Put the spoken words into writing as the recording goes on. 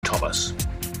Thomas.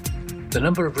 The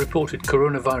number of reported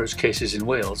coronavirus cases in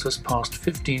Wales has passed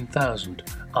 15,000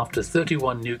 after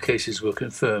 31 new cases were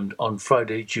confirmed on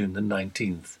Friday, June the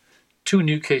 19th. 2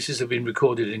 new cases have been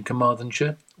recorded in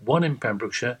Carmarthenshire, 1 in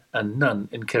Pembrokeshire and none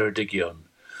in Ceredigion.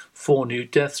 4 new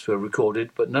deaths were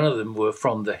recorded, but none of them were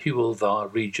from the Hywel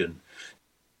Dda region.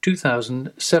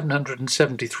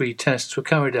 2,773 tests were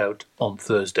carried out on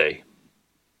Thursday.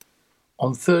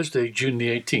 On Thursday, June the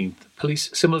 18th, police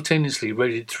simultaneously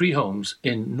raided 3 homes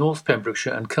in North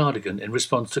Pembrokeshire and Cardigan in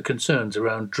response to concerns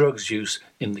around drugs use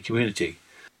in the community.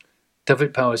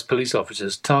 Dyfed-Powys police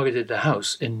officers targeted a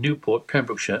house in Newport,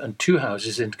 Pembrokeshire and 2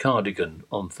 houses in Cardigan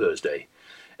on Thursday.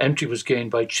 Entry was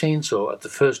gained by chainsaw at the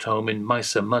first home in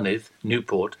Mysa Mynydd,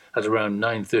 Newport, at around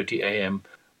 9:30 a.m,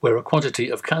 where a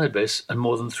quantity of cannabis and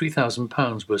more than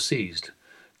 £3,000 were seized.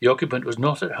 The occupant was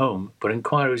not at home, but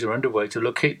inquiries are underway to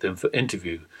locate them for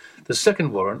interview. The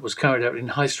second warrant was carried out in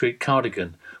High Street,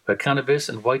 Cardigan, where cannabis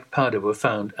and white powder were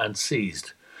found and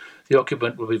seized. The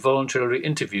occupant will be voluntarily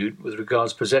interviewed with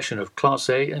regards possession of Class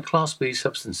A and Class B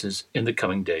substances in the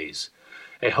coming days.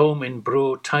 A home in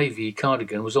Bro Teifi,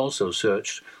 Cardigan was also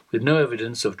searched, with no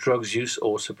evidence of drugs use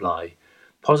or supply.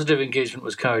 Positive engagement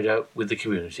was carried out with the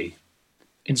community.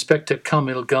 Inspector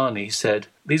Kamil Ghani said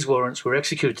these warrants were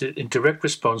executed in direct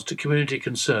response to community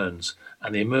concerns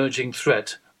and the emerging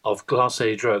threat of Class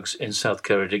A drugs in South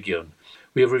Ceredigion.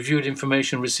 We have reviewed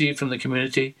information received from the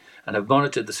community and have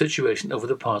monitored the situation over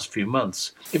the past few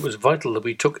months. It was vital that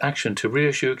we took action to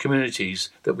reassure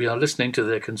communities that we are listening to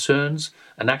their concerns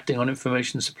and acting on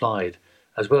information supplied,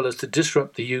 as well as to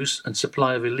disrupt the use and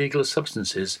supply of illegal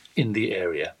substances in the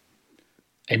area.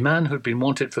 A man who had been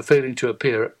wanted for failing to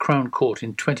appear at Crown Court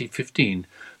in 2015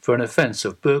 for an offence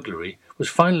of burglary was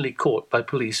finally caught by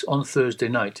police on Thursday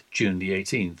night, June the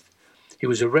 18th. He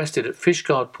was arrested at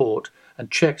Fishguard Port and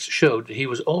checks showed that he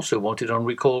was also wanted on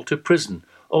recall to prison,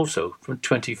 also from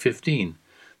 2015.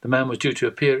 The man was due to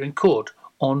appear in court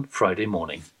on Friday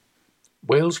morning.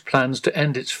 Wales plans to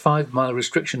end its 5-mile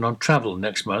restriction on travel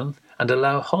next month and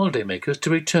allow holidaymakers to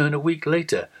return a week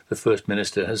later, the First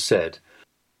Minister has said.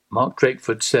 Mark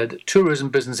Drakeford said tourism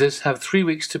businesses have 3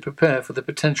 weeks to prepare for the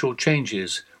potential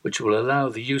changes, which will allow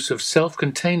the use of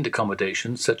self-contained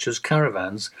accommodation such as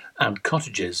caravans and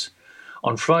cottages.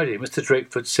 On Friday, Mr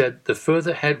Drakeford said the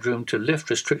further headroom to lift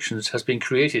restrictions has been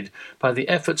created by the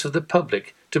efforts of the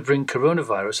public to bring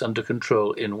coronavirus under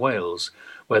control in Wales,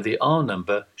 where the R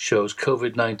number shows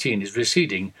COVID-19 is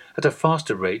receding at a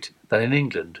faster rate than in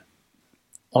England.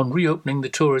 On reopening the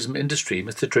tourism industry,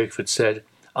 Mr Drakeford said,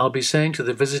 I'll be saying to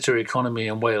the visitor economy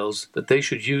in Wales that they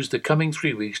should use the coming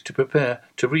 3 weeks to prepare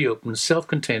to reopen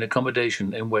self-contained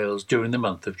accommodation in Wales during the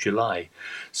month of July.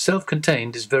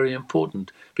 Self-contained is very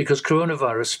important because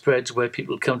coronavirus spreads where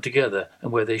people come together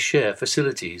and where they share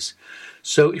facilities.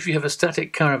 So if you have a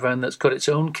static caravan that's got its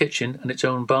own kitchen and its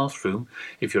own bathroom,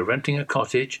 if you're renting a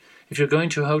cottage, if you're going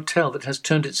to a hotel that has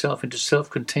turned itself into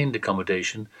self-contained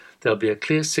accommodation, there'll be a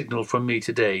clear signal from me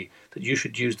today that you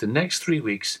should use the next 3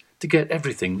 weeks to get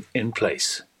everything in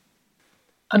place.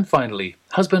 And finally,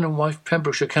 husband and wife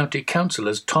Pembrokeshire County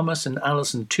Councillors Thomas and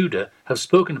Alison Tudor have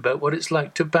spoken about what it's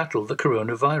like to battle the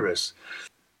coronavirus.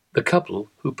 The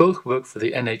couple, who both work for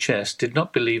the NHS, did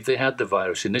not believe they had the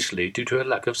virus initially due to a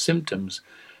lack of symptoms.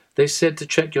 They said to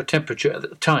check your temperature at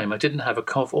the time. I didn't have a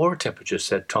cough or a temperature,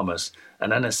 said Thomas,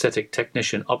 an anaesthetic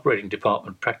technician operating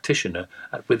department practitioner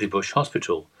at Withybush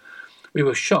Hospital. We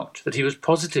were shocked that he was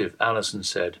positive, Alison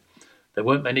said. There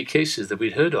weren't many cases that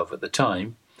we'd heard of at the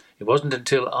time. It wasn't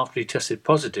until after he tested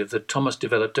positive that Thomas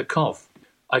developed a cough.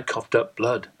 I coughed up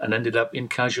blood and ended up in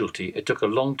casualty. It took a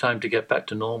long time to get back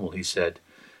to normal, he said.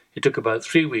 It took about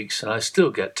 3 weeks and I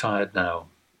still get tired now.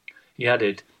 He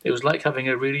added, it was like having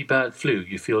a really bad flu.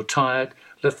 You feel tired,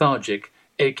 lethargic,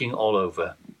 aching all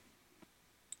over.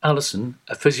 Alison,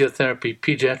 a physiotherapy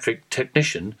paediatric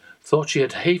technician, thought she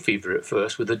had hay fever at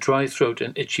first with a dry throat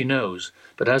and itchy nose,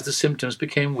 but as the symptoms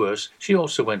became worse, she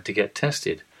also went to get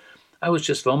tested. I was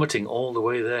just vomiting all the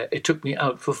way there. It took me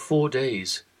out for 4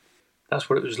 days. That's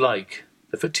what it was like.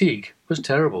 The fatigue was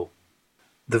terrible.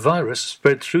 The virus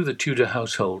spread through the Tudor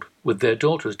household, with their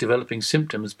daughters developing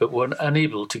symptoms but were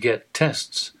unable to get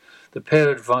tests. The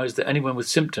pair advised that anyone with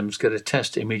symptoms get a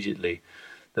test immediately.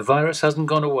 The virus hasn't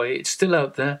gone away, it's still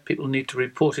out there. People need to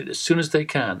report it as soon as they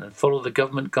can and follow the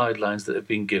government guidelines that have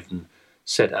been given,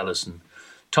 said Alison.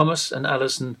 Thomas and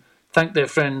Alison thanked their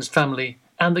friends, family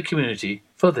and the community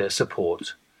for their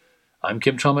support. I'm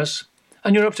Kim Thomas,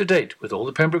 and you're up to date with all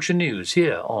the Pembrokeshire news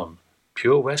here on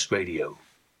Pure West Radio.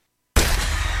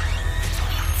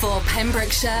 For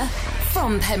Pembrokeshire,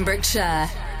 from Pembrokeshire,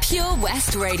 Pure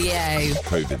West Radio.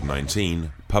 COVID-19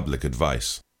 public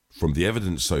advice. From the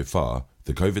evidence so far,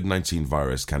 the COVID-19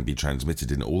 virus can be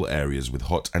transmitted in all areas with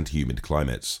hot and humid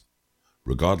climates.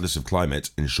 Regardless of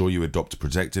climate, ensure you adopt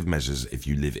protective measures if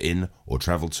you live in or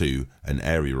travel to an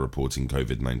area reporting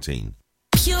COVID-19.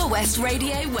 Pure West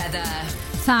Radio weather.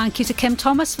 Thank you to Kim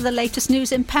Thomas for the latest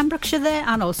news in Pembrokeshire there,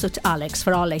 and also to Alex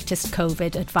for our latest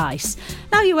COVID advice.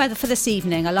 Now your weather for this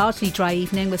evening: a largely dry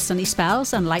evening with sunny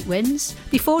spells and light winds,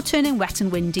 before turning wet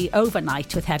and windy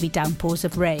overnight with heavy downpours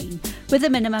of rain, with a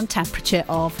minimum temperature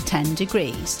of 10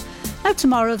 degrees. Now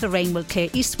tomorrow the rain will clear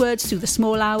eastwards through the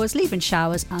small hours, leaving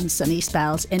showers and sunny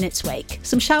spells in its wake.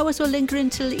 Some showers will linger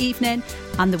until the evening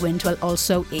and the wind will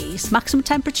also ease. Maximum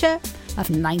temperature of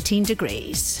 19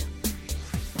 degrees.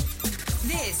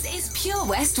 This is Pure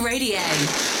West Radio.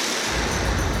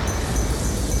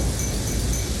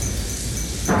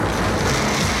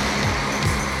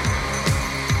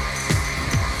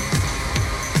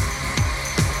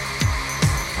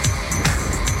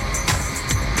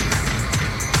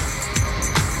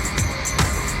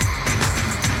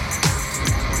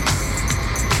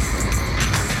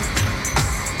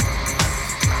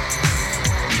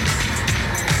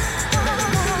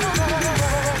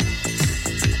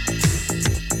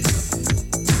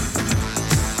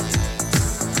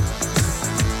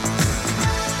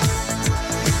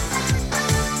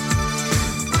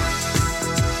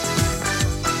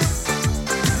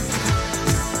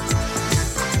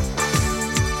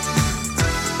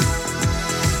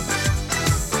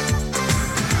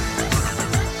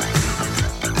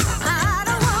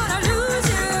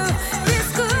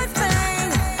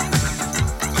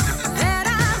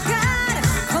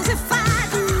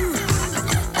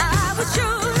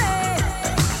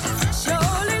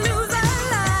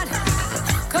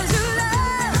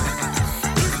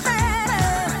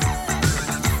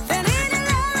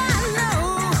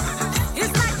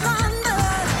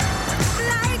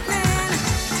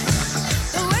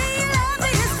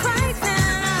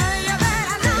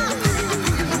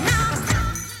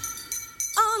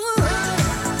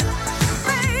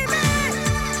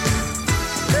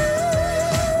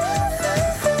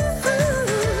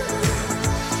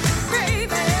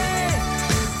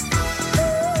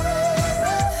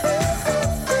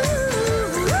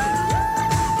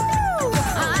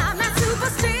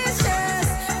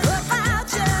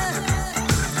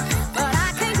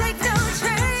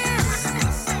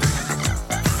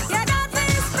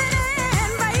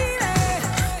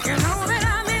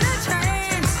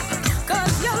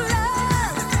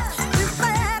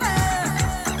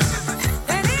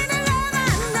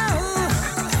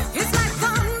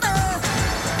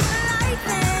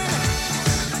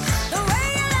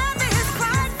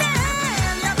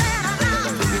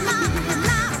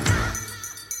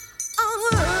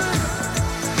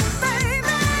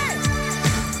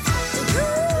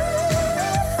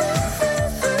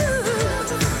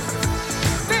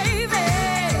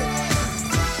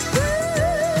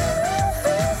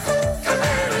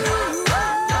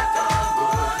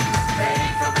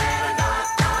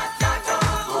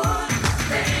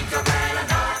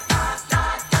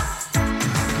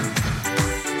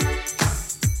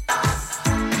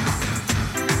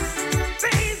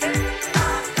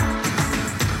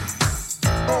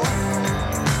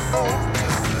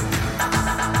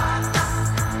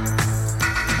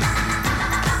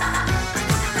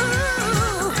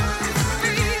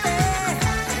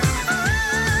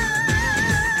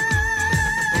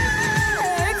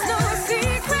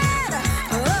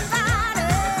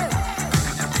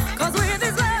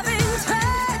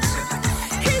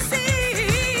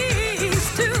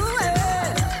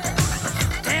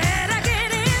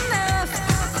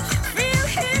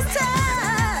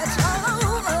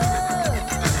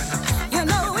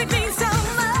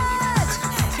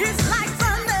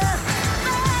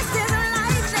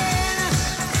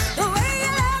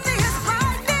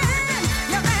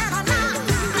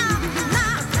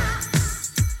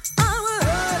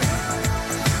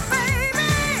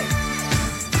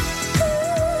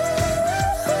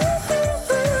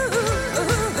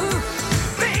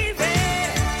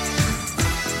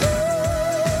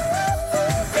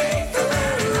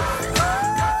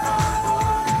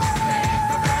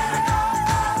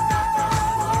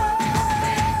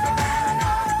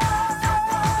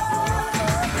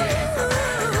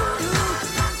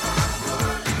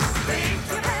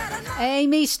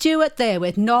 Amy Stewart there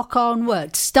with Knock on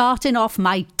Wood, starting off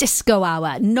my disco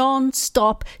hour,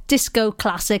 non-stop disco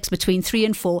classics between 3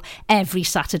 and 4 every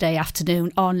Saturday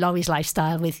afternoon on Lawrie's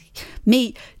Lifestyle with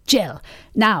me, Jill.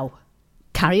 Now,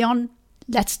 carry on,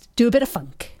 let's do a bit of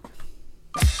funk.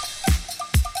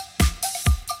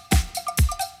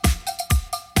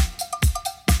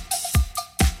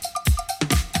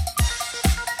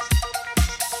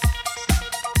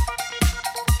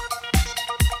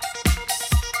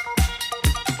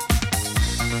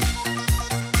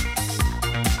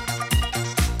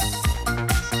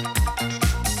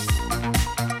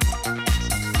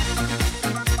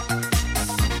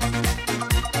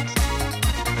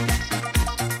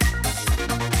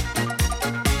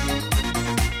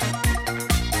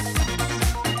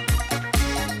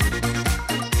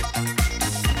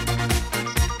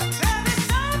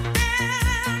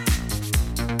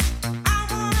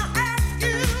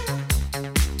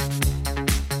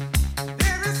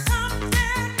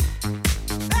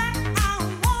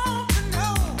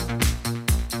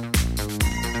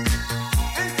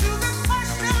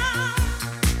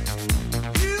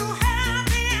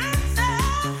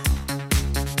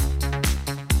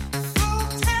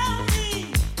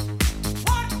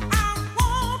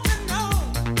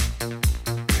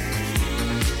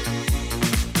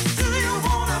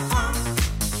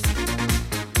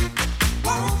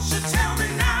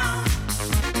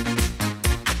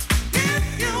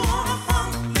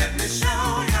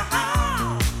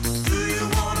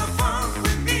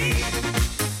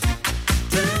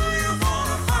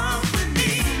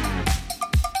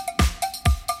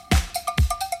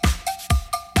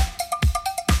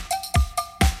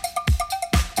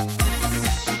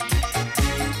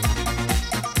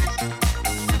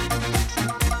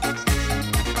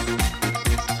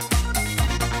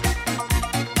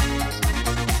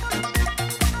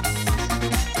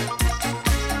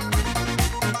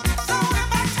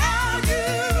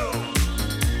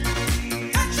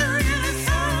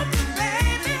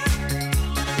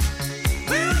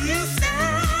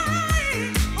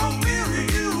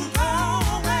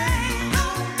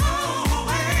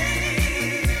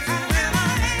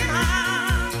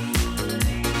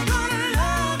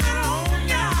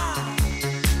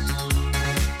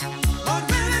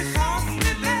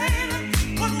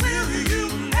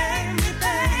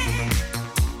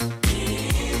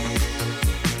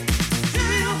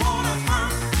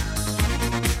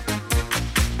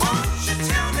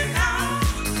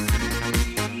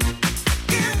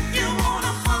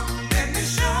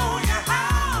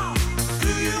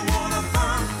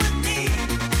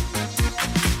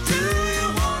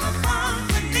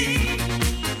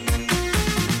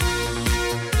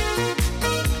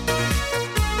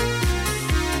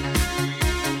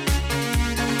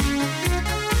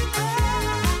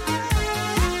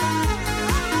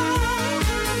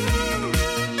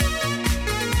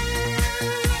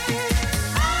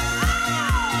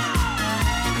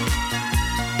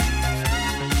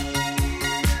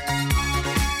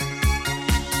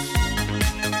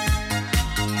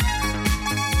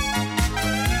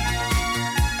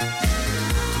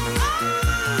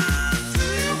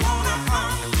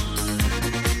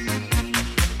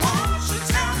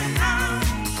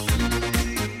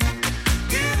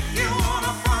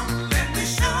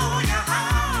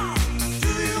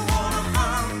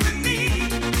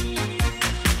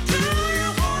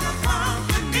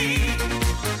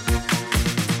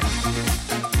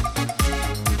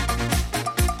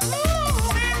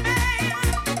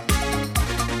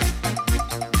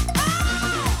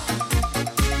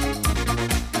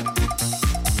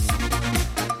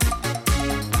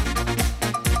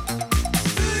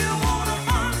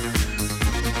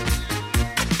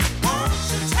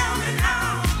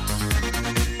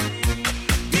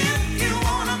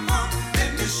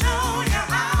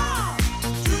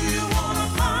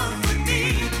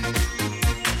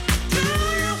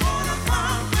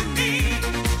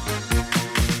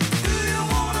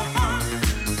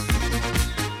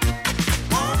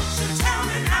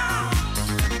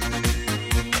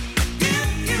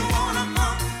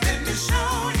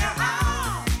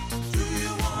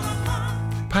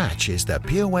 Patch is the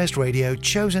Pure West Radio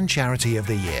chosen charity of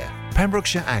the year.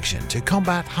 Pembrokeshire Action to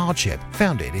Combat Hardship,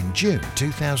 founded in June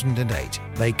 2008.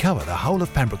 They cover the whole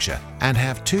of Pembrokeshire and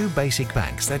have 2 basic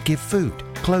banks that give food,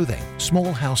 clothing,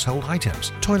 small household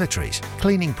items, toiletries,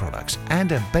 cleaning products,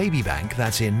 and a baby bank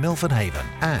that's in Milford Haven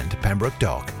and Pembroke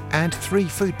Dock, and 3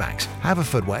 food banks,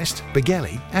 Haverfordwest,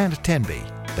 Begelly and Tenby.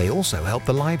 They also help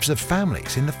the lives of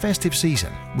families in the festive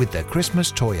season with their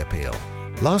Christmas toy appeal.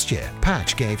 Last year,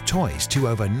 Patch gave toys to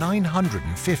over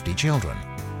 950 children.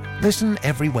 Listen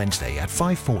every Wednesday at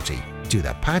 5:40 to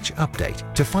the Patch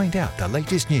Update to find out the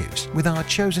latest news with our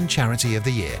chosen charity of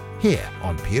the year here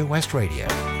on Pure West Radio.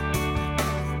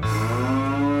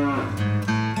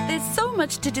 There's so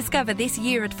much to discover this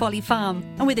year at Folly Farm,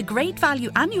 and with a great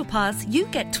value annual pass, you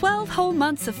get 12 whole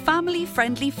months of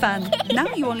family-friendly fun.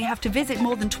 Now you only have to visit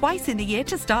more than twice in the year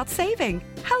to start saving.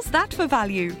 How's that for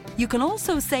value? You can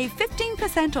also save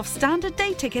 15% off standard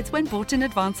day tickets when bought in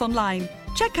advance online.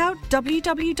 Check out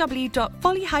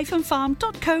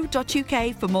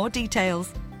www.folly-farm.co.uk for more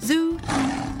details. Zoo,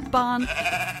 barn,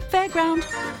 fairground,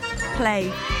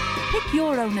 play. Pick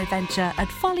your own adventure at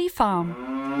Folly Farm.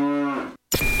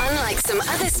 Unlike some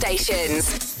other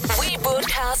stations, we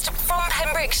broadcast from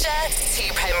Pembrokeshire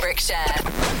to Pembrokeshire.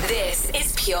 This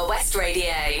is Pure West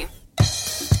Radio.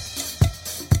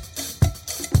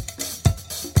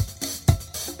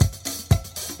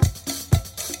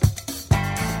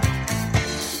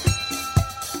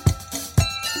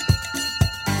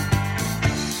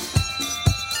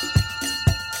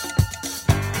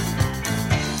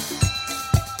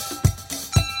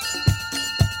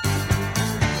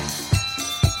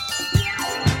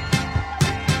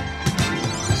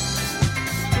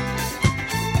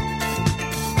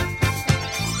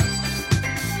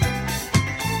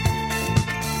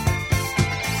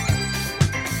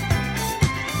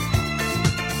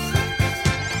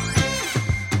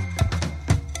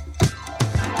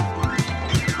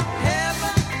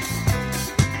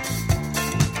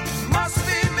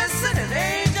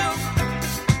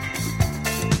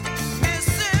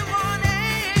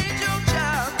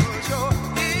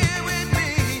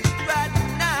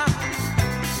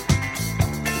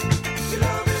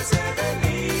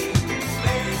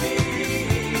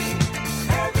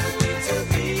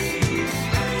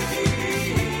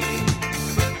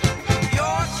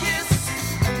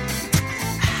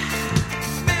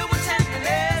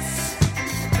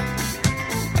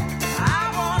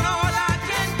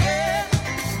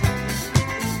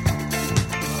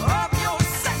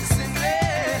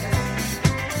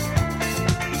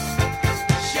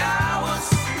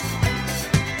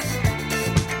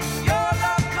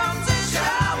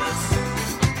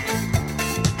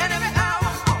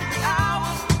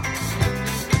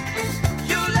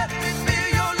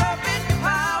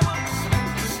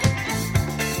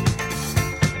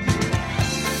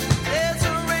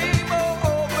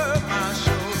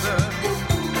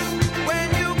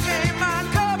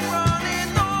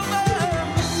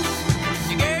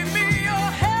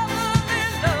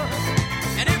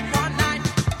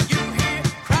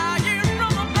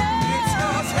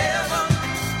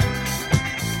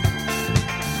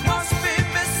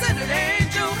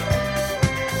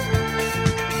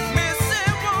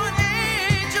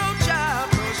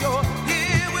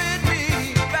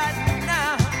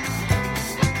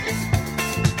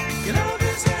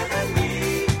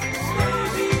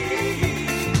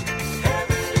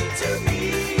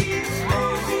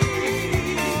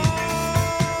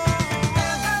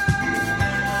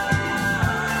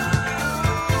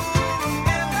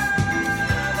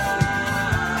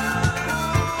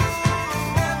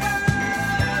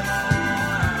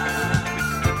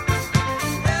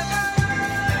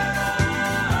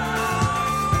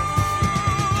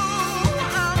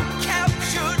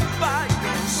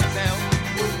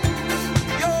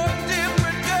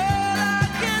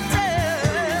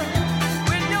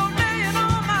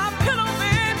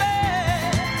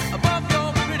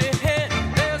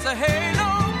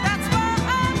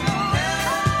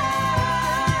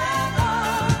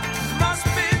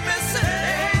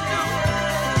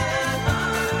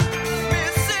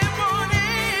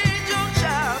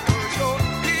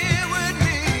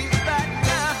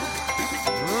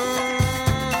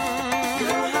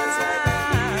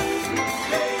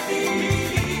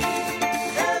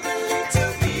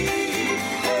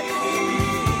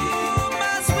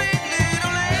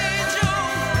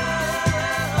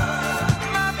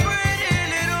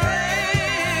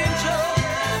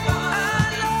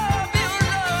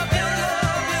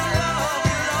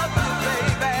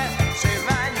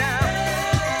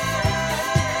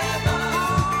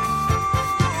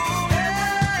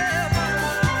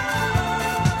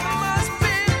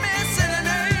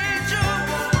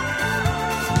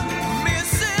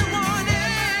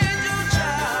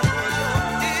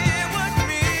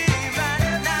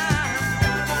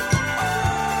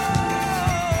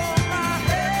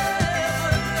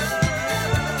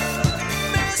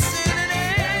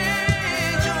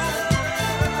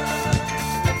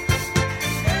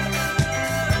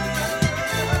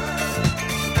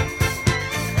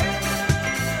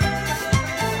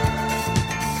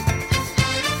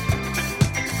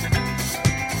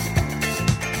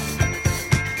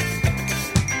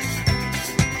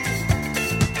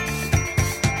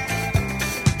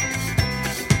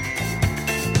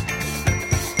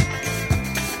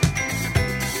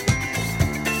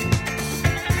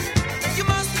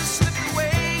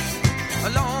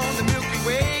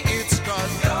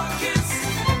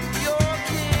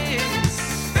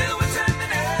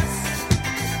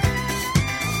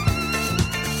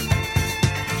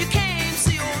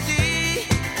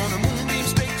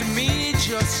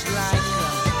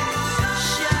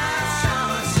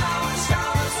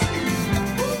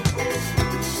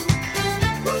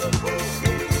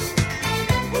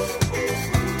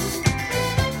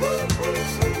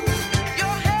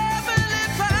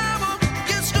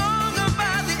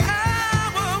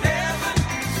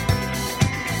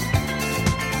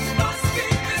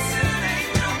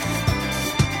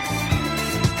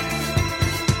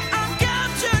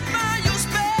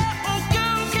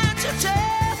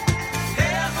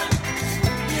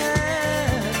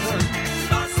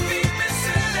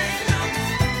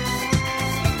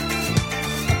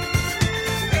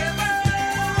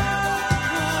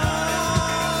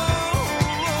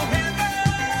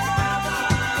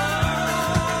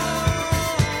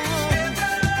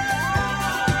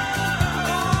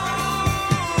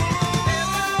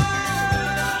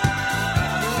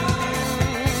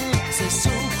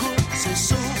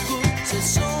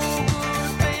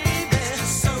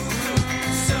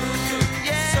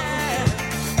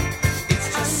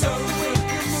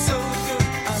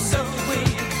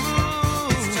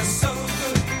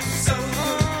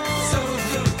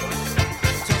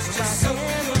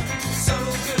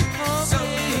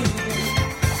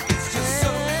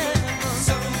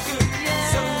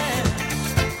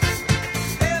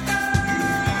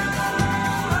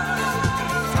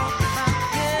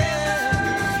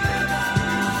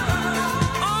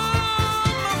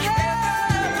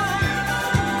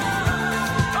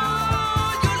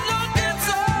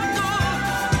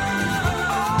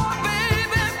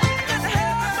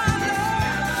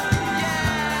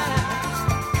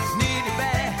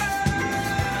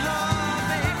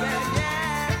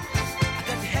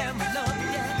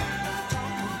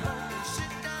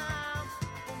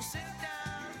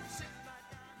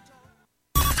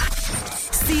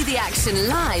 See the action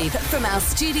live from our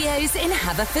studios in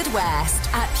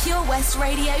Haverfordwest at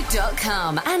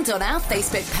purewestradio.com and on our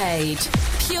Facebook page,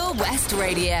 Pure West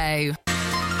Radio.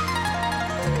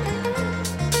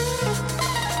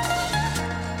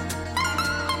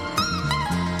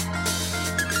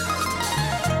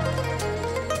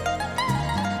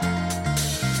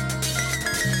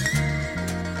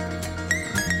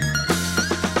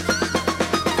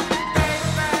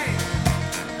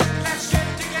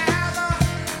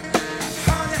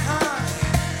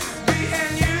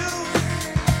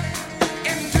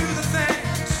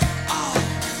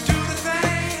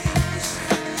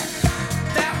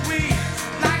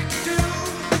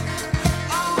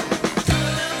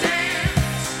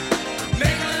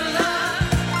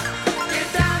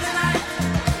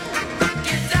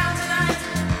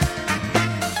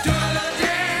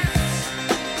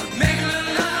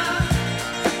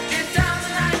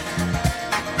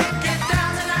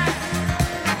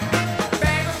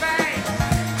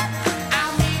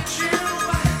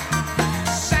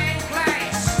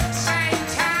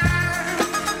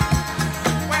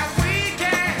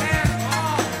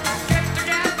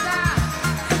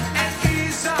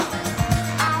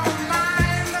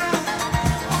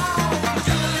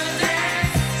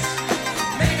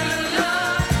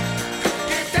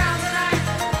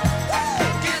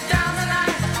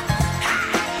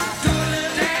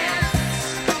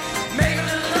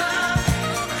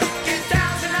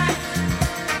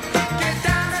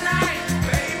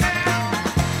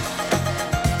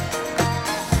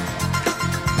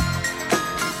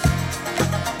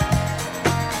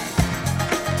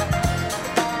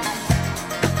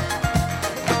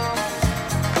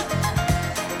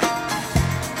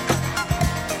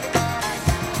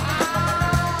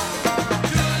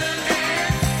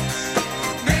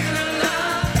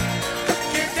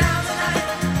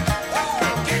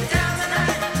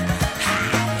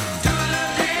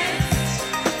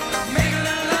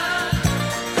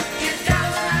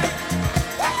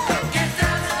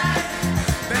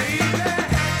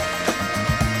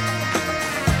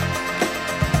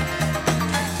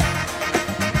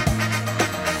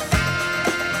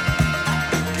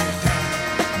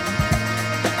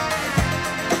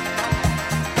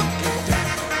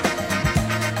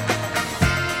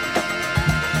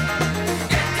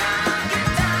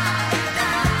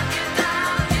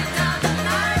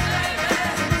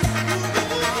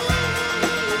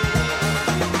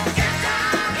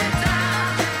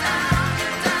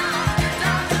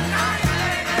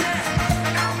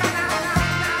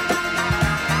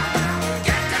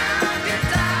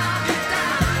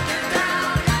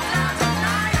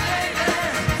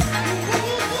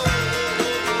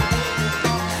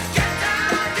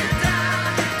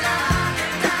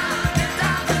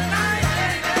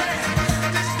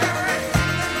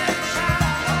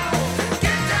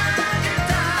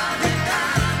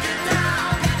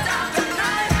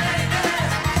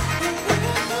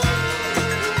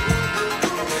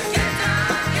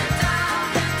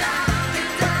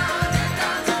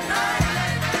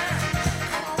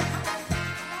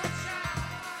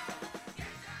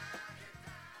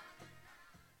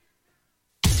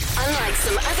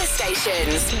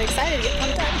 stations. I'm excited to get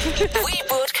pumped up. We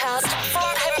broadcast from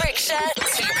Pembrokeshire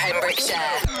to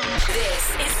Pembrokeshire. This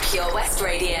is Pure West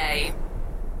Radio.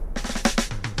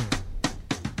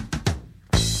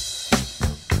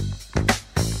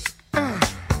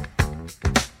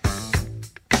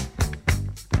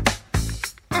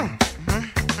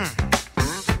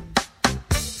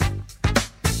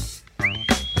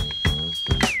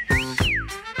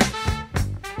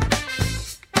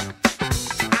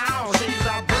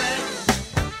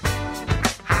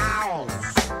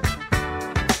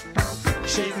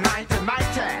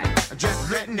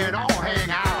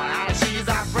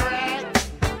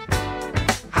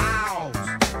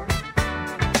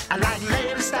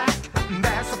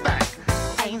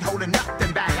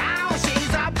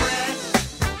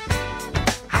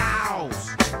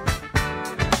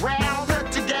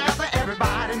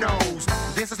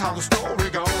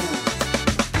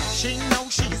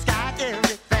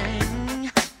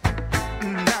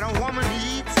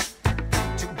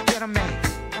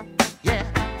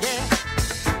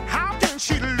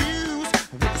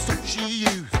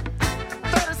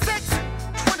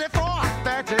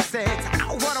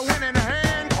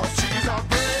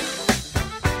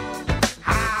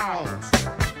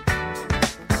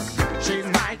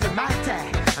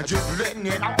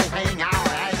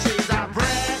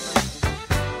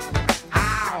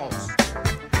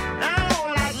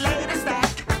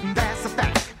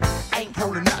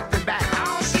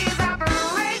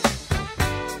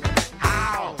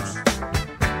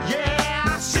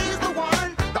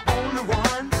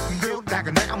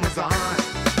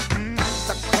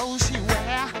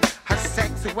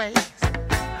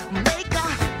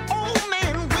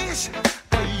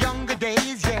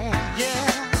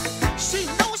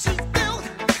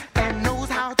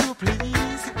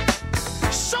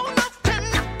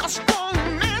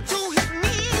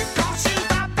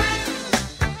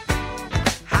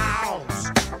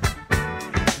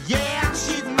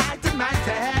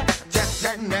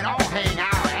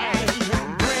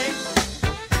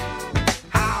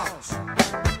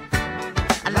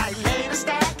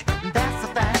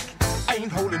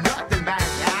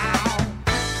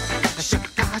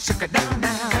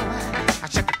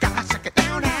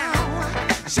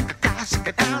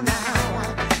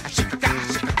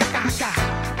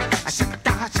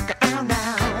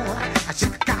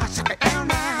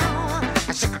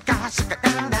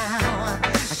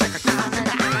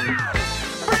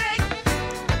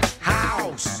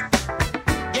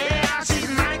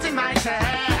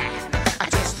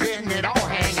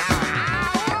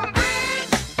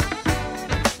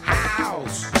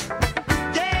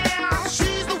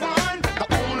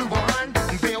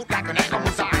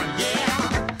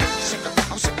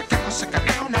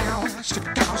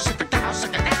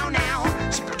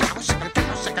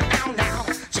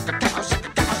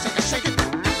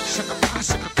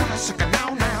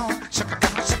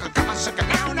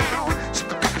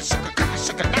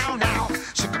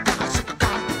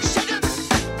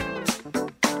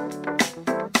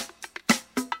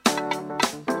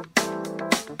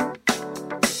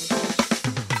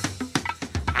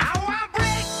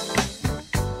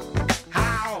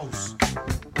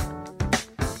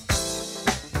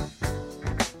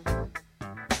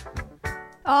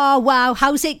 Oh, wow.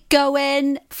 How's it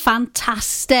going?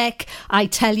 Fantastic. I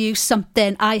tell you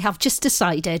something, I have just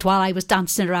decided while I was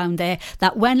dancing around there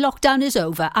that when lockdown is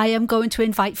over, I am going to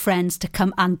invite friends to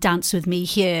come and dance with me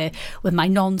here with my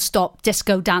non-stop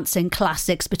disco dancing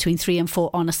classics between 3 and 4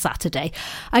 on a Saturday.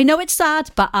 I know it's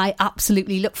sad, but I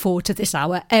absolutely look forward to this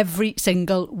hour every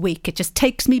single week. It just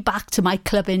takes me back to my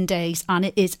clubbing days and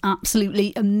it is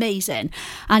absolutely amazing.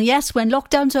 And yes, when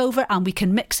lockdown's over and we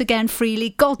can mix again freely,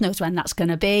 God knows when that's going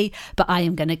to be, but I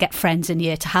am going to get friends in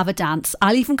here to have a dance.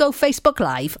 I'll even go Facebook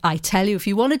Live. I tell you, if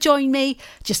you want to join me,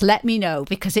 just let me know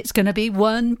because it's going to be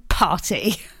one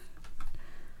party.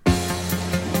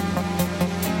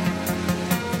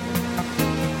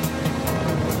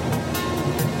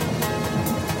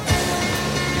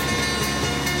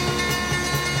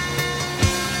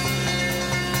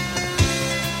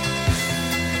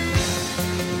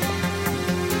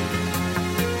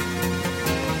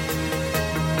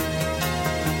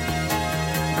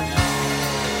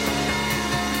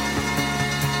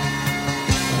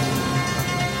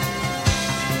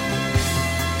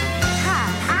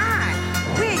 Hi,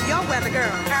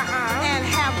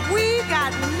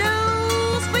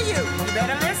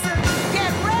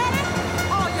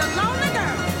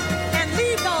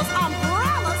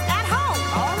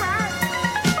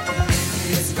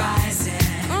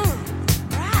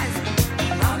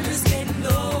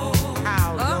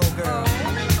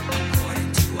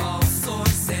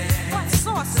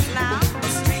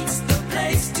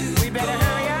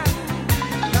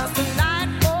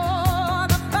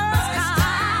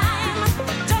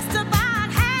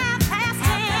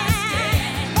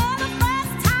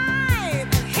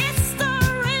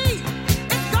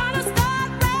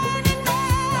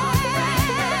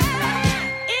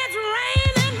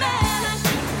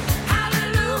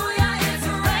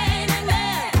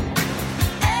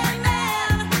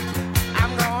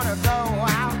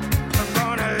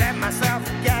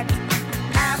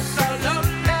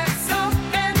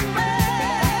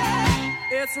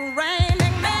 It's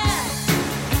raining men.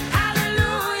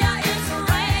 Hallelujah, it's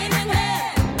raining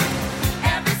men.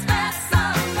 Every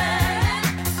specimen,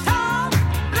 tall,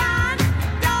 blind,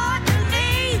 dark and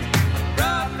neat,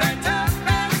 rough and tough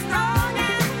and strong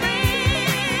and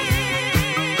mean.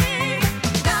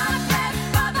 God bless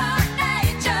Mother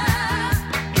Nature.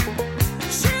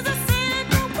 She's a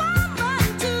single woman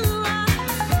too.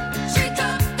 She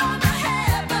took on the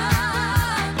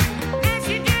heaven, and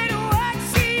she did what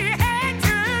she had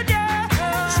to do.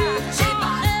 She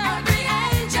fought every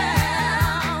angel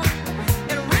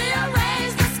and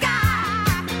rearranged the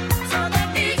sky so that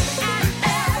each and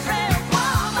every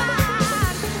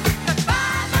woman could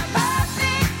find the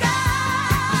perfect God.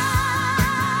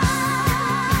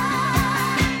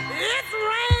 It's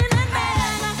raining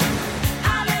men.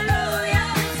 Hallelujah,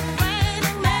 it's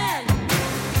raining men.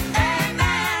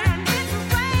 Amen. It's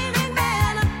raining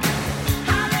men.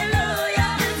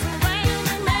 Hallelujah, it's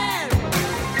raining men.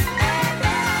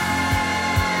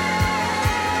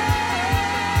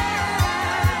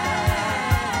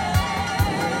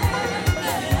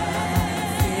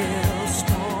 Feel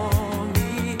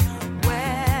stormy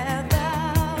weather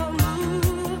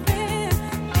moving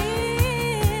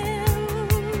in.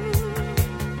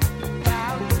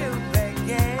 About to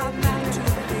begin.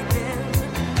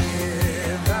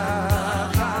 Hear the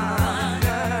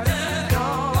thunder.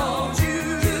 Don't you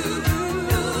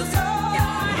lose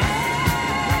your head.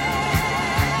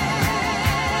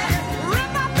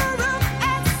 Rip up the roof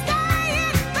and stay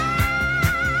in bed.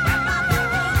 Rip up the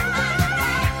roof and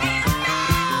stay in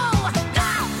bed.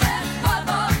 God bless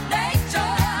Mother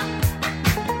Nature.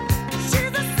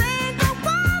 She's a single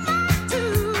woman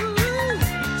too.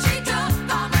 She took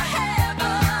on the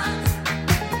heavens,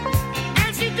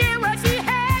 and she did what she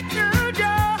had to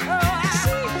do.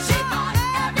 She fought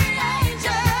every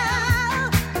angel.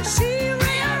 She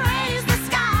rearranged the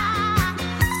sky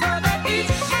so that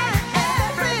each and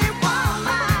every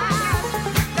woman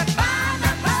could find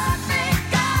the perfect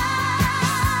God.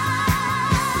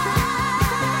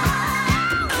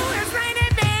 Ooh, it's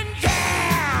raining men,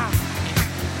 yeah.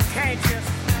 Can't you?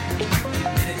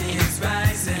 Humidity is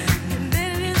rising.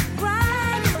 Humidity is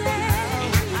rising.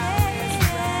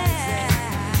 Yeah.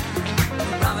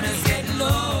 Barometer's getting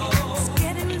low. It's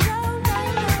getting low,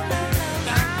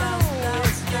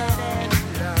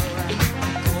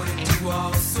 According to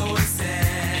all sources.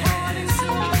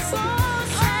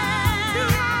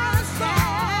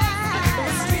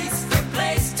 The street's the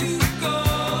place to go.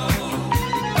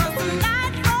 Was the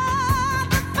night for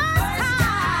the first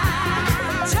time.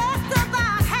 Just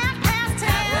about 10:30.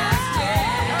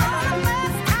 For the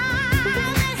first time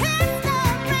in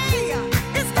history,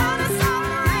 it's gonna start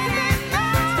raining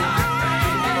men.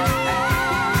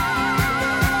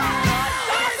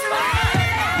 It's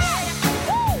raining.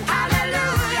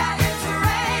 Hallelujah, it's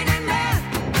raining men.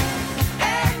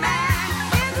 Amen.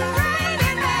 It's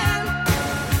raining men.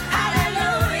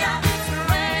 Hallelujah, it's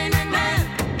raining men.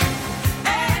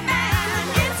 Amen.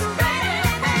 It's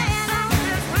raining men.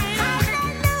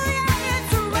 Hallelujah,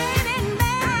 it's raining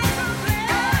men.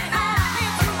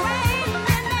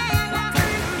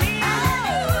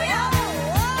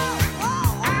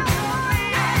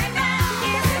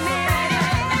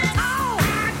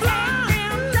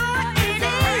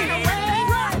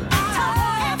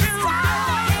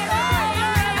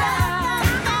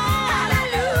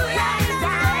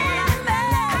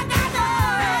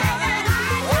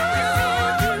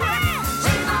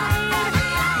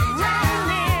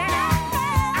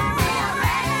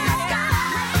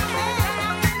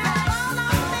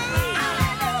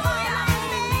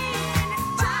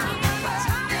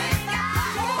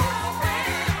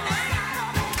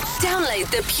 Download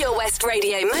the Pure West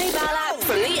Radio mobile app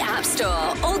from the App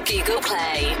Store or Google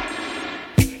Play.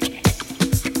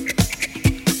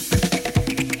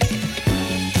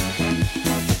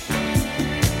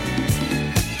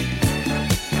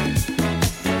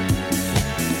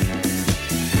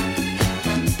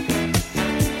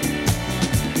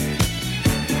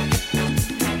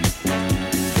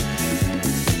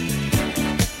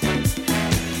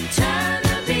 Turn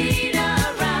the beat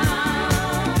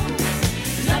around.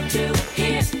 Love to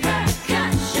hear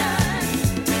percussion.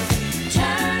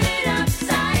 Turn it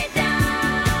upside down.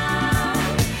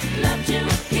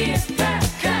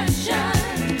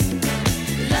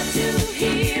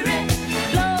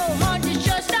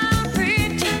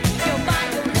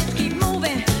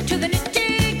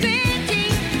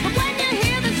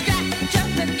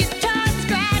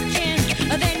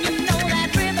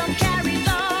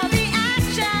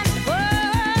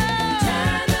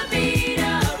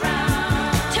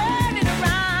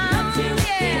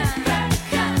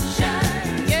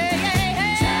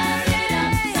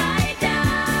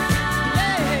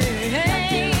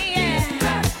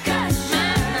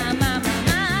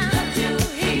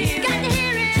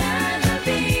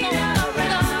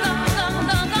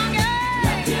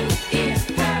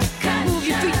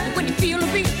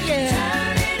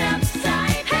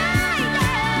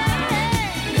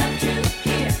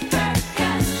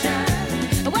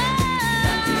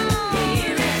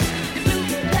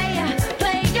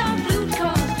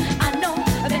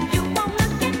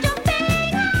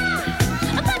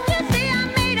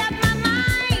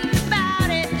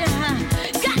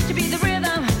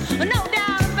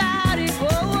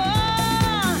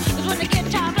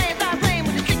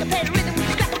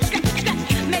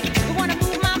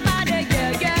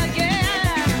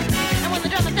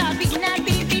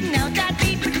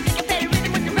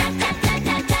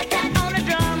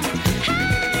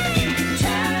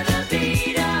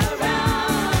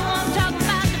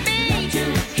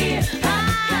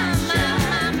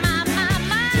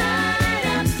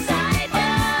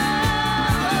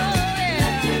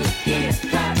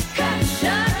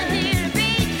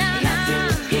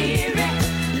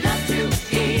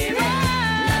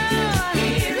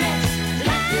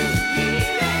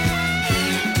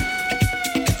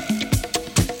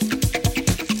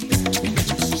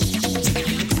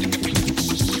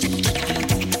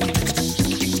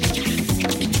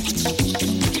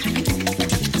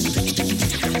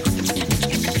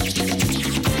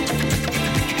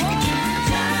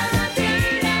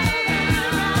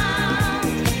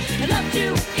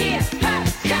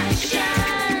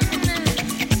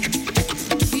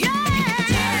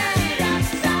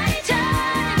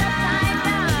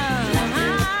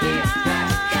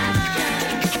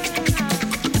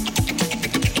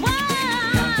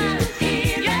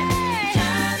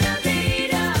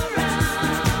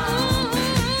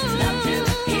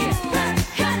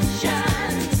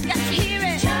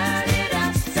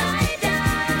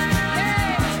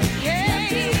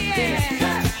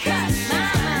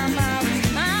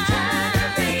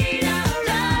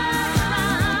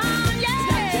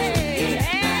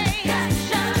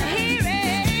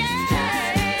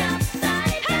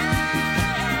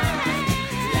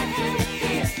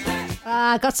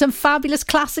 Got some fabulous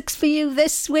classics for you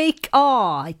this week.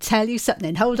 Oh, I tell you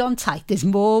something, hold on tight, there's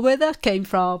more where that came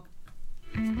from.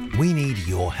 We need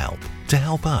your help to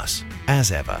help us.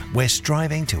 As ever, we're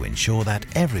striving to ensure that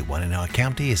everyone in our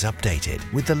county is updated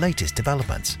with the latest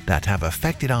developments that have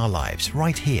affected our lives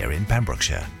right here in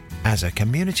Pembrokeshire. As a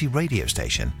community radio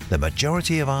station, the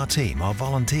majority of our team are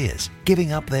volunteers,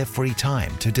 giving up their free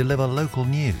time to deliver local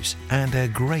news and a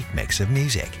great mix of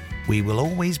music. We will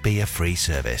always be a free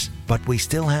service, but we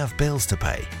still have bills to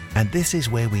pay, and this is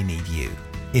where we need you.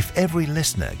 If every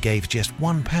listener gave just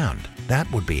 £1,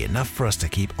 that would be enough for us to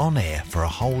keep on air for a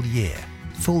whole year.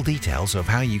 Full details of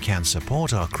how you can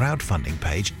support our crowdfunding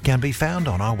page can be found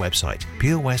on our website,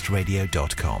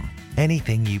 purewestradio.com.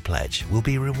 Anything you pledge will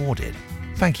be rewarded.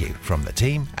 Thank you from the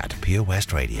team at Pure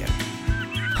West Radio.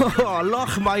 Oh,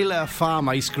 Lochmeyler Farm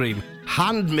Ice Cream.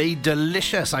 Handmade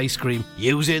delicious ice cream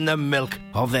using the milk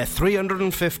of their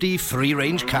 350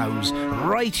 free-range cows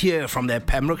right here from their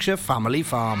Pembrokeshire family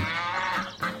farm.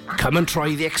 Come and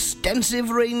try the extensive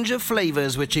range of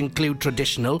flavours which include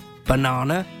traditional,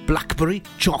 banana, blackberry,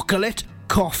 chocolate,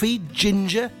 coffee,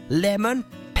 ginger, lemon,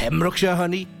 Pembrokeshire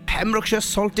honey, Pembrokeshire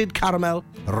salted caramel,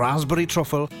 raspberry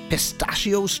truffle,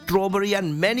 pistachio, strawberry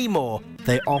and many more.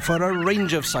 They offer a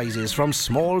range of sizes from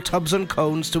small tubs and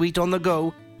cones to eat on the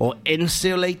go or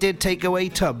insulated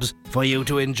takeaway tubs for you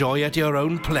to enjoy at your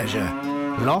own pleasure.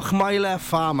 Lochmeyler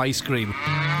Farm Ice Cream.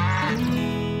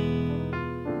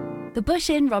 The Bush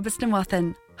Inn, Robertson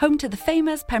Wathen, home to the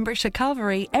famous Pembrokeshire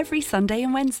Carvery every Sunday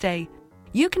and Wednesday.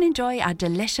 You can enjoy our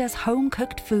delicious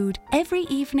home-cooked food every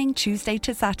evening, Tuesday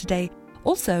to Saturday.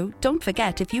 Also, don't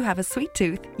forget, if you have a sweet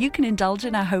tooth, you can indulge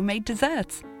in our homemade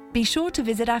desserts. Be sure to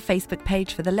visit our Facebook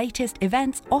page for the latest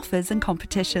events, offers and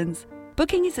competitions.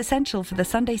 Booking is essential for the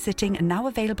Sunday sitting and now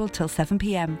available till 7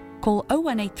 p.m. Call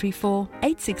 01834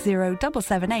 860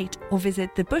 778 or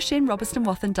visit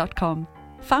thebushinrobertsonwathen.com.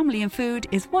 Family and food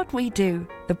is what we do.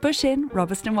 The Bush Inn,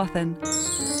 Robertson Wathen.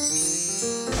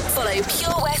 Follow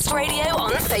Pure West Radio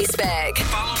on Facebook.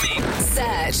 Follow me.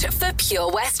 Search for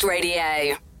Pure West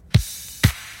Radio.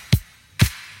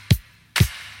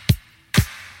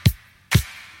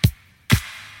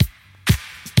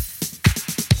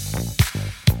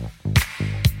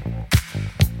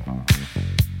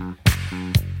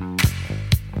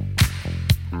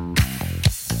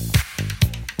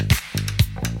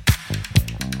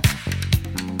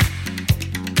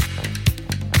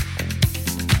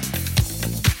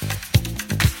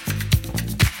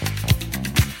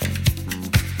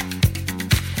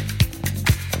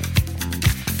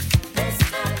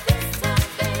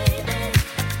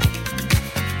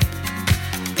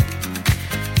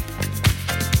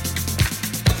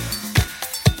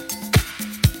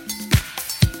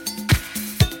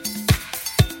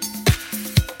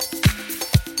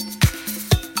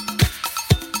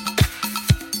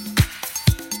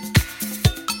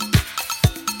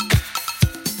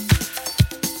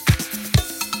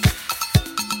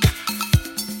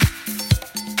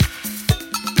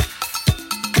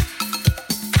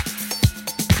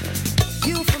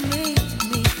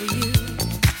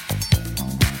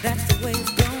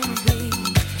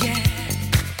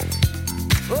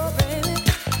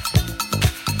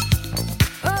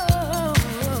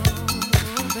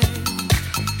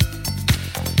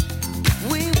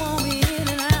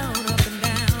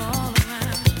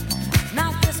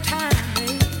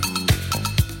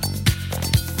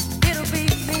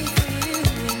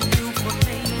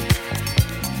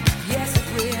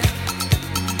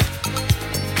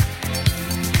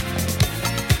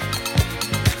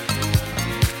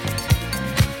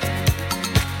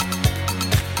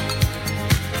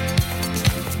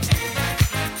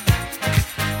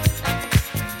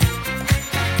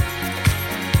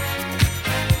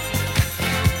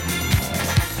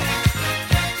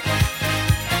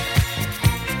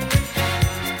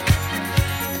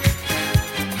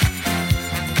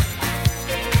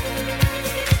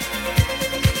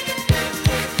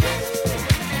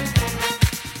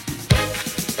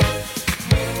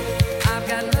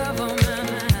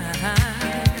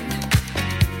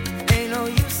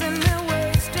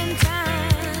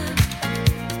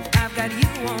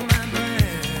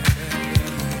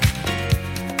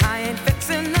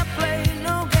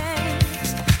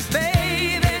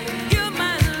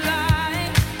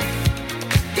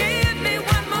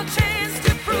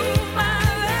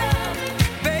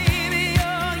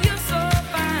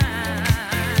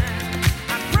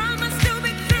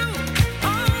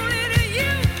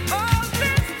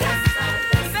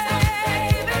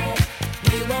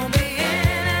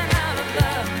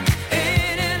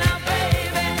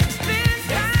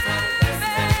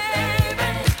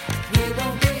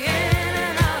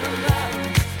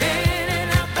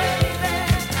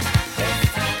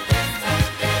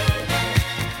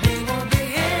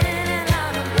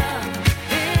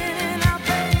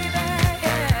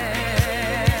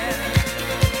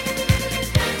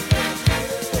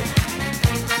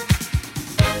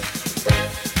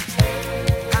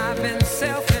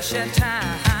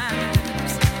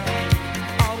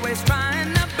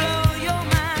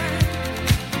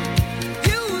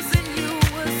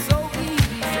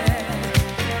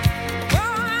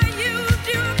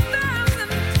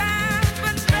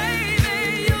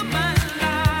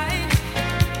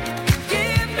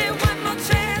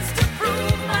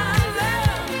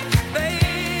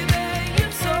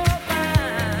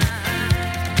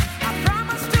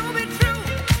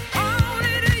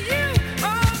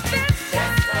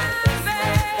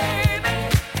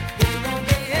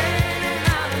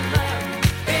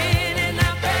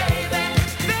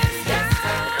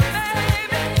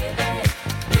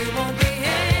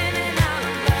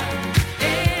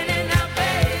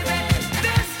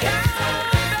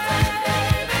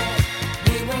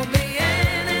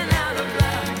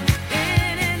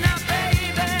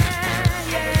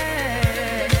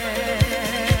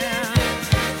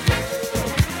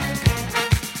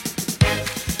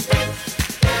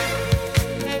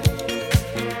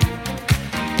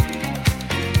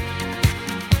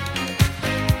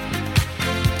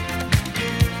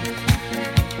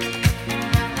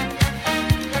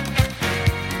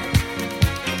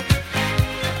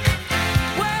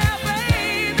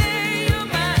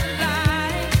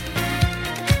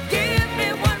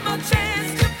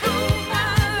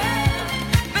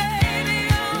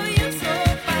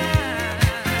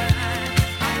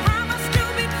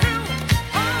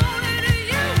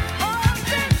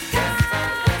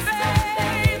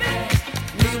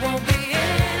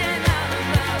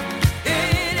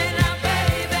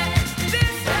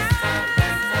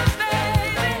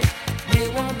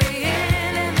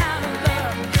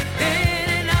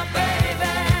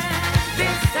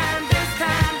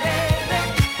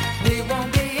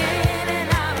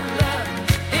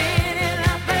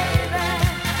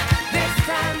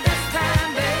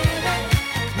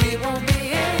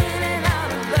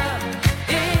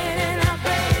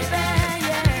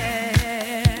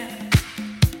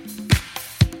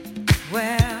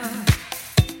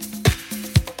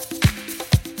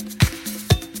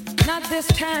 this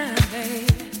time, babe.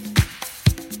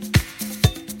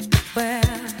 Well,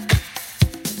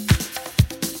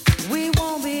 we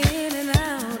won't be in and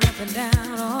out, up and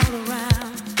down, all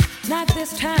around. Not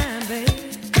this time,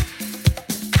 babe.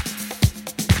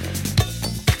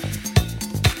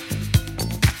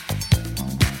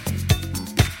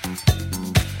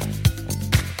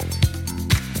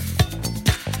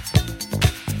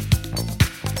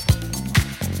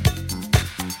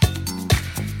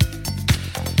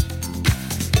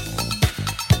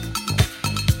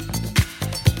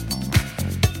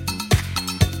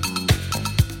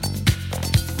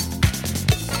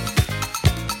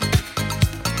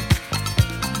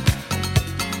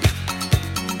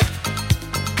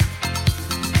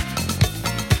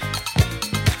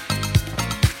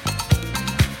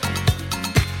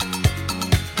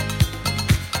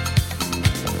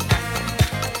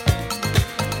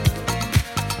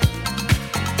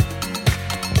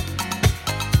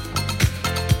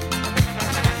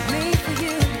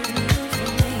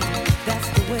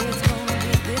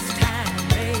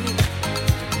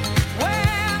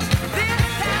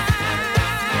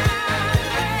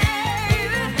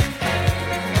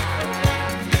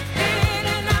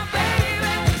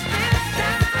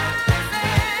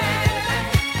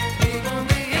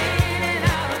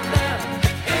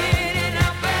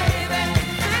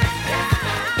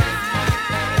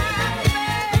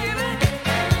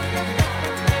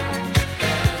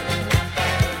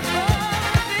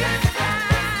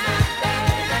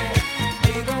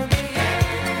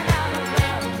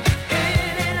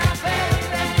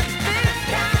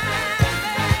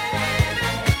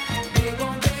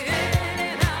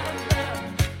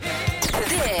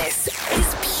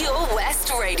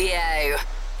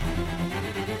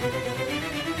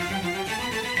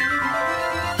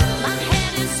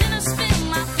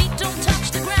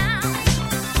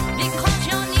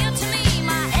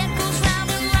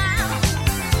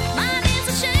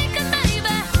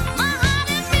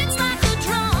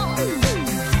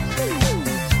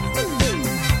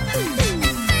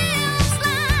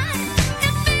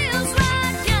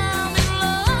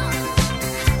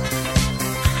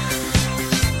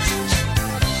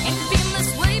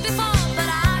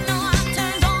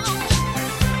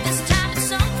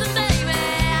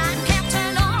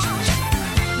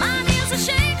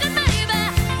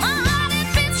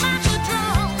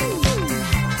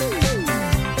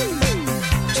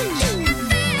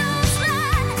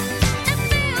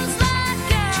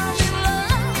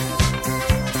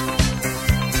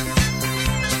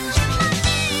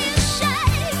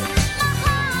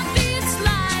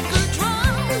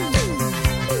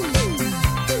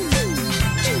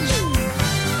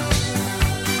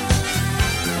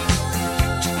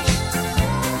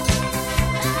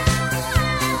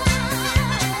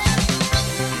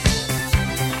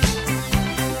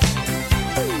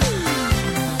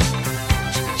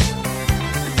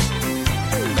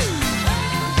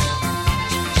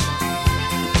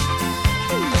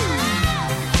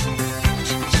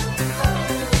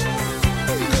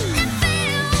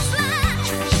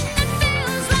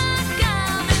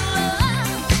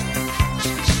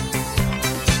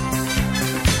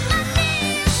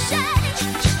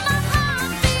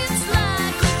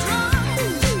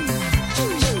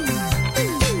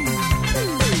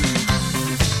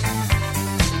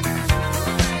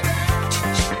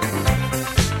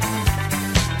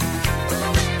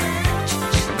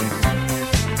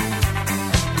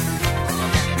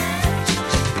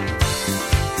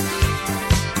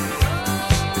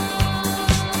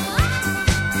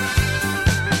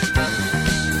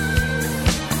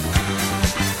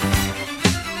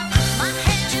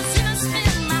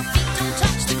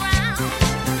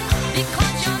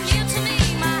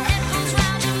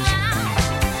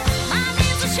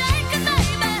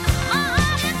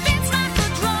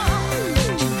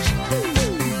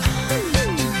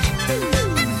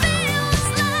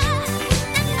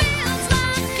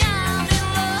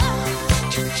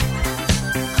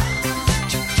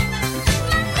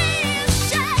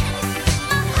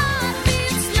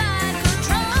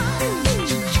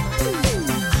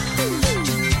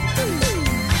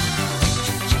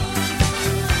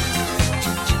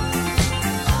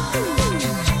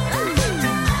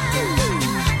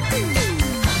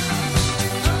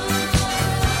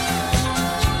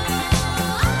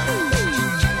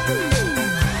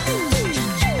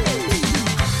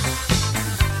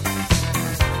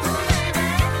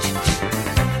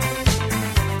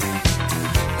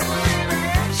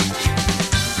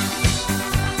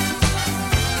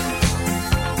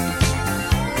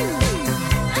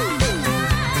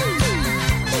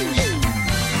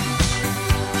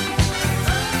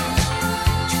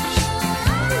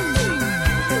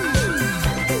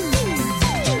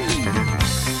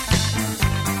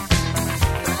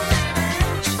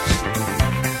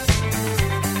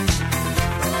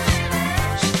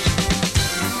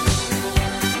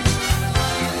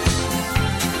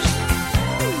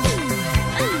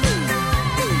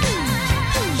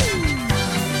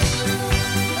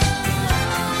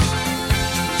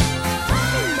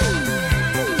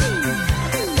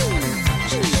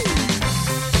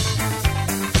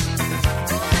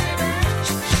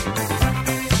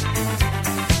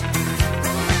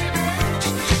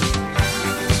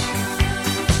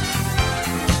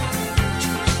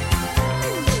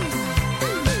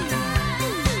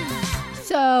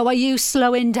 So are you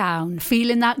slowing down,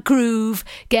 feeling that groove,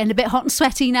 getting a bit hot and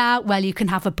sweaty now? Well, you can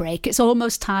have a break. It's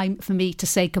almost time for me to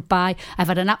say goodbye. I've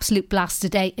had an absolute blast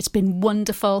today. It's been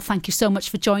wonderful. Thank you so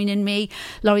much for joining me.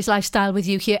 Lawrie's Lifestyle with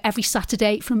you here every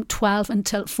Saturday from 12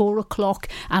 until 4 o'clock.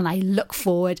 And I look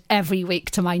forward every week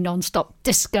to my non-stop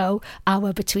disco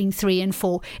hour between 3 and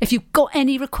 4. If you've got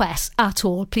any requests at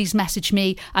all, please message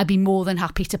me. I'd be more than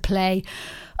happy to play.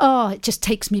 Oh, it just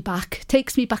takes me back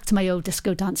to my old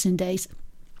disco dancing days.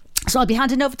 So I'll be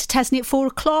handing over to Tesney at 4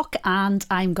 o'clock and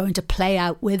I'm going to play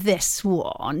out with this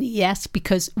one. Yes,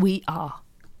 because we are.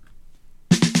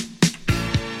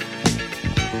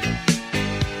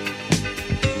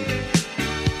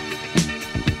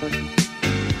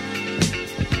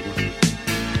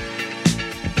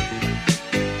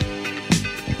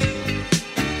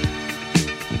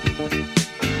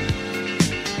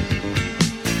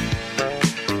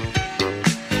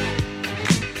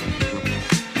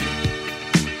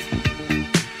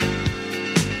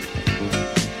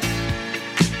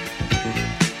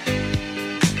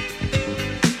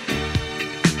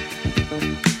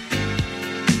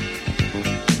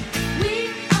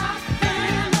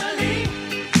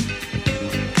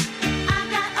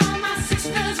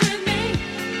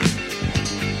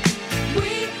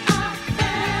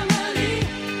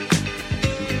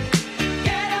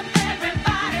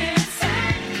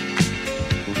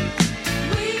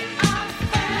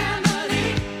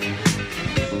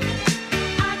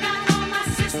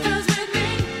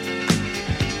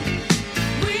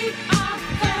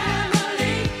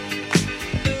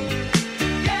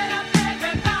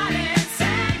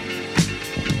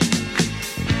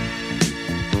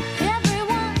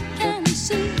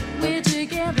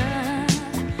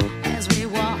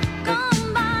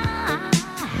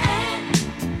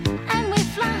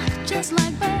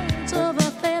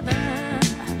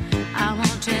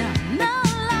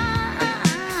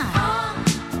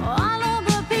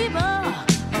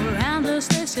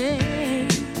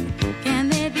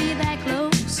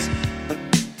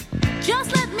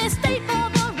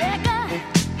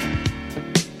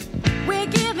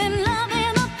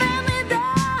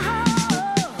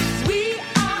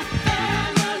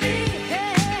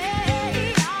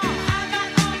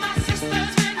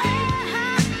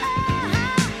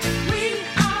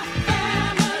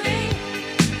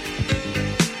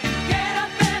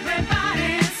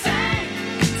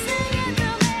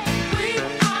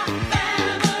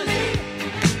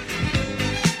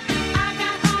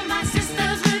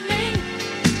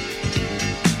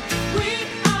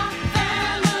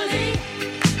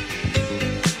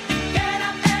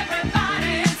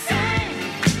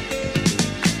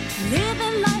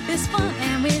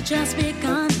 Just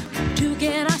begun to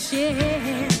get our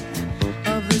share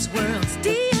of this world's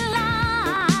delight.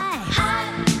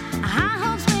 High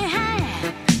hopes we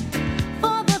have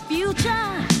for the future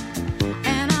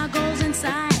and our goals in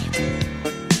sight.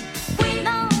 We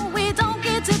know we don't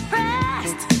get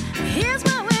depressed. Here's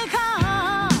what we call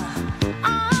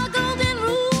our golden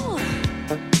rule.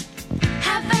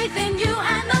 Have faith in you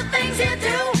and the things you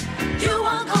do. You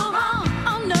won't go wrong.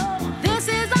 Oh no, this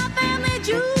is our family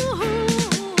jewel.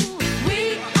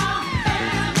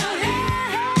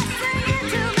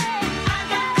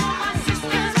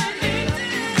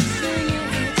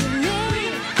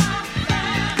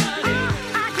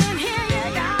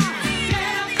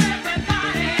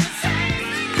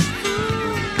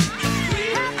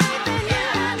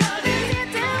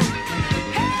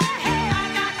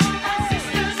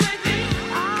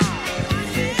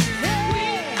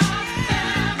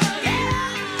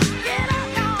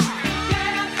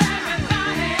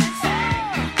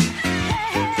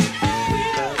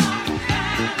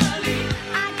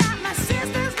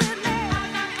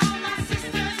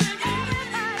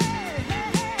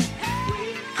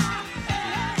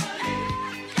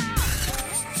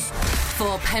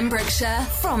 For Pembrokeshire,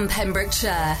 from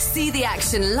Pembrokeshire. See the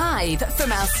action live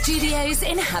from our studios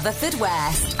in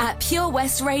Haverfordwest at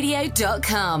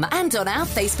purewestradio.com and on our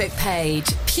Facebook page,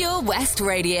 Pure West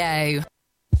Radio.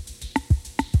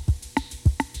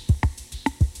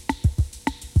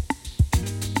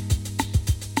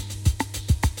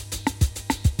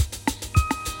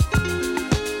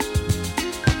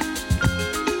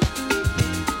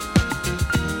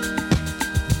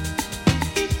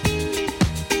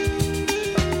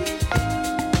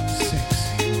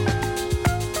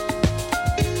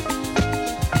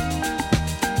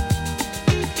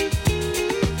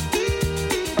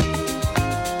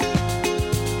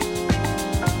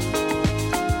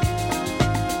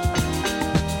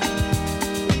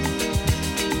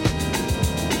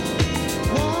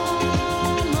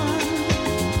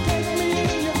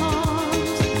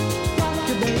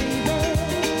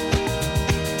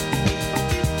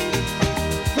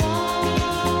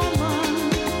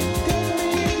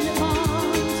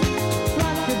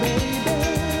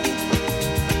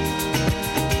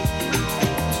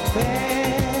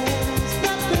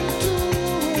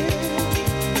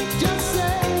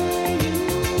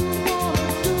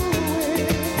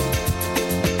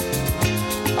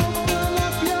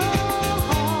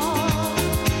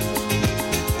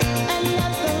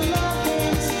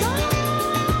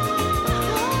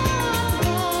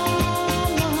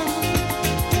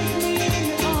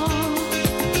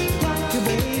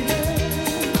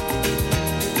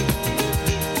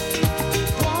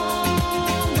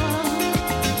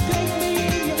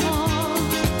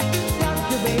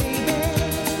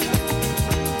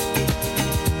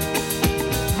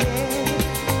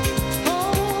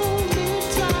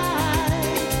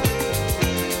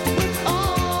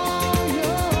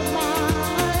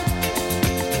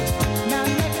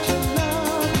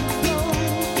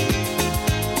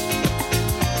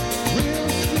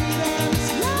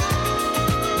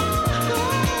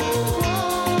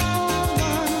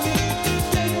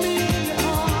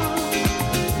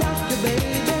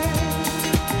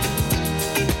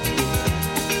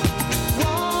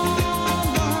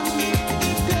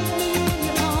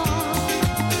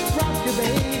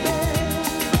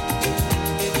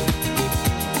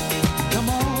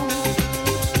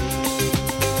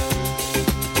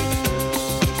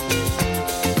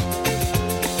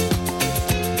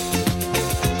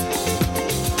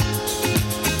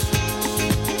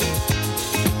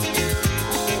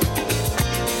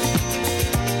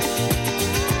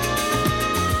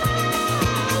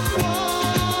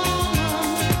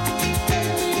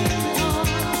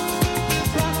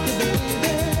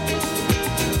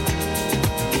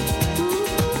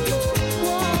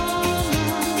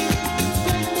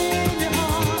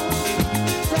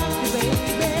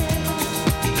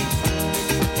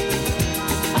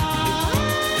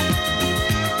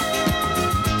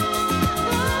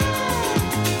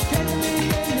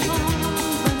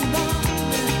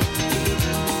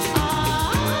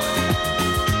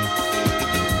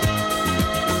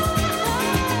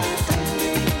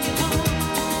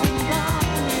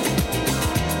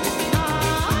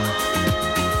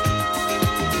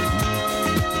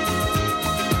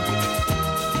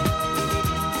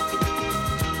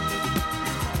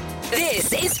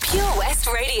 This is Pure West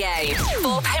Radio.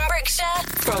 For Pembrokeshire,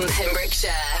 from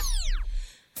Pembrokeshire.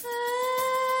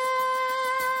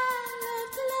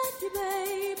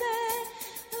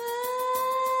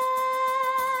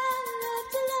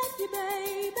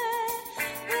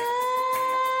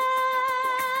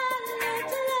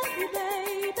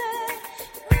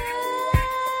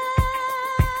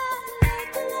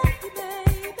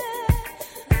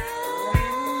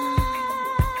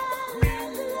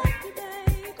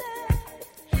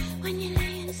 When you're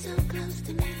laying so close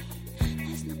to me,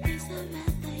 there's no place I'd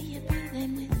rather you be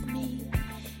than with me.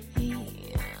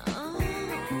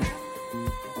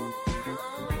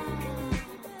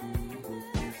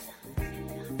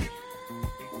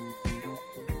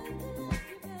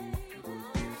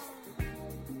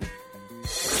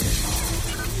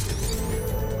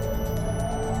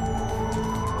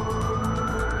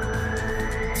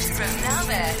 From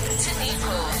Narberth to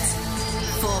Newport.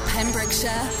 For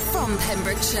Pembrokeshire, from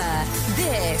Pembrokeshire.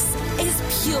 This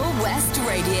is Pure West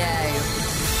Radio.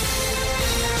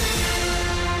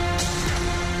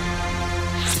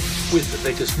 With the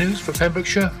latest news for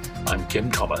Pembrokeshire, I'm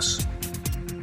Kim Thomas.